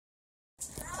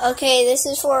Okay, this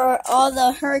is for all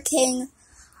the Hurricane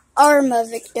Irma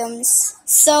victims.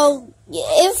 So,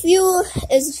 if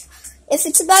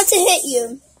it's about to hit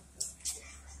you,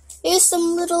 here's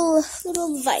some little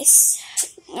advice.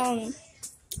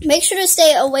 Make sure to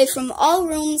stay away from all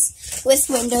rooms with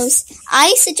windows.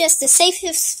 I suggest the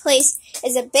safest place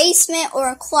is a basement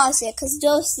or a closet, because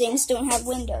those things don't have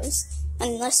windows,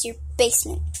 unless your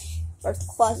basement or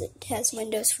closet has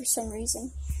windows for some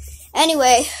reason.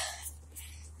 Anyway,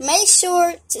 make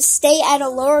sure to stay at a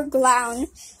lower ground,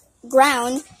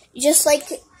 just like,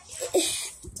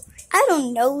 I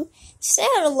don't know, stay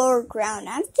at a lower ground.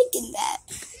 I'm thinking that.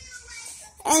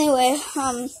 Anyway,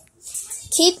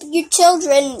 keep your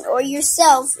children or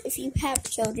yourself, if you have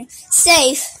children,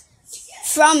 safe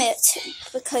from it,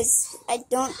 because I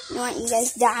don't want you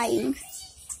guys dying.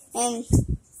 And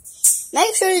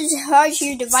make sure to charge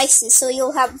your devices so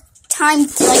you'll have time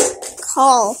to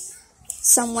call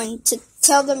someone to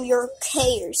tell them you're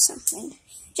okay or something.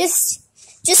 Just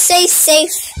stay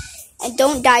safe and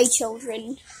don't die,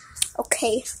 children.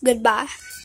 Okay, goodbye.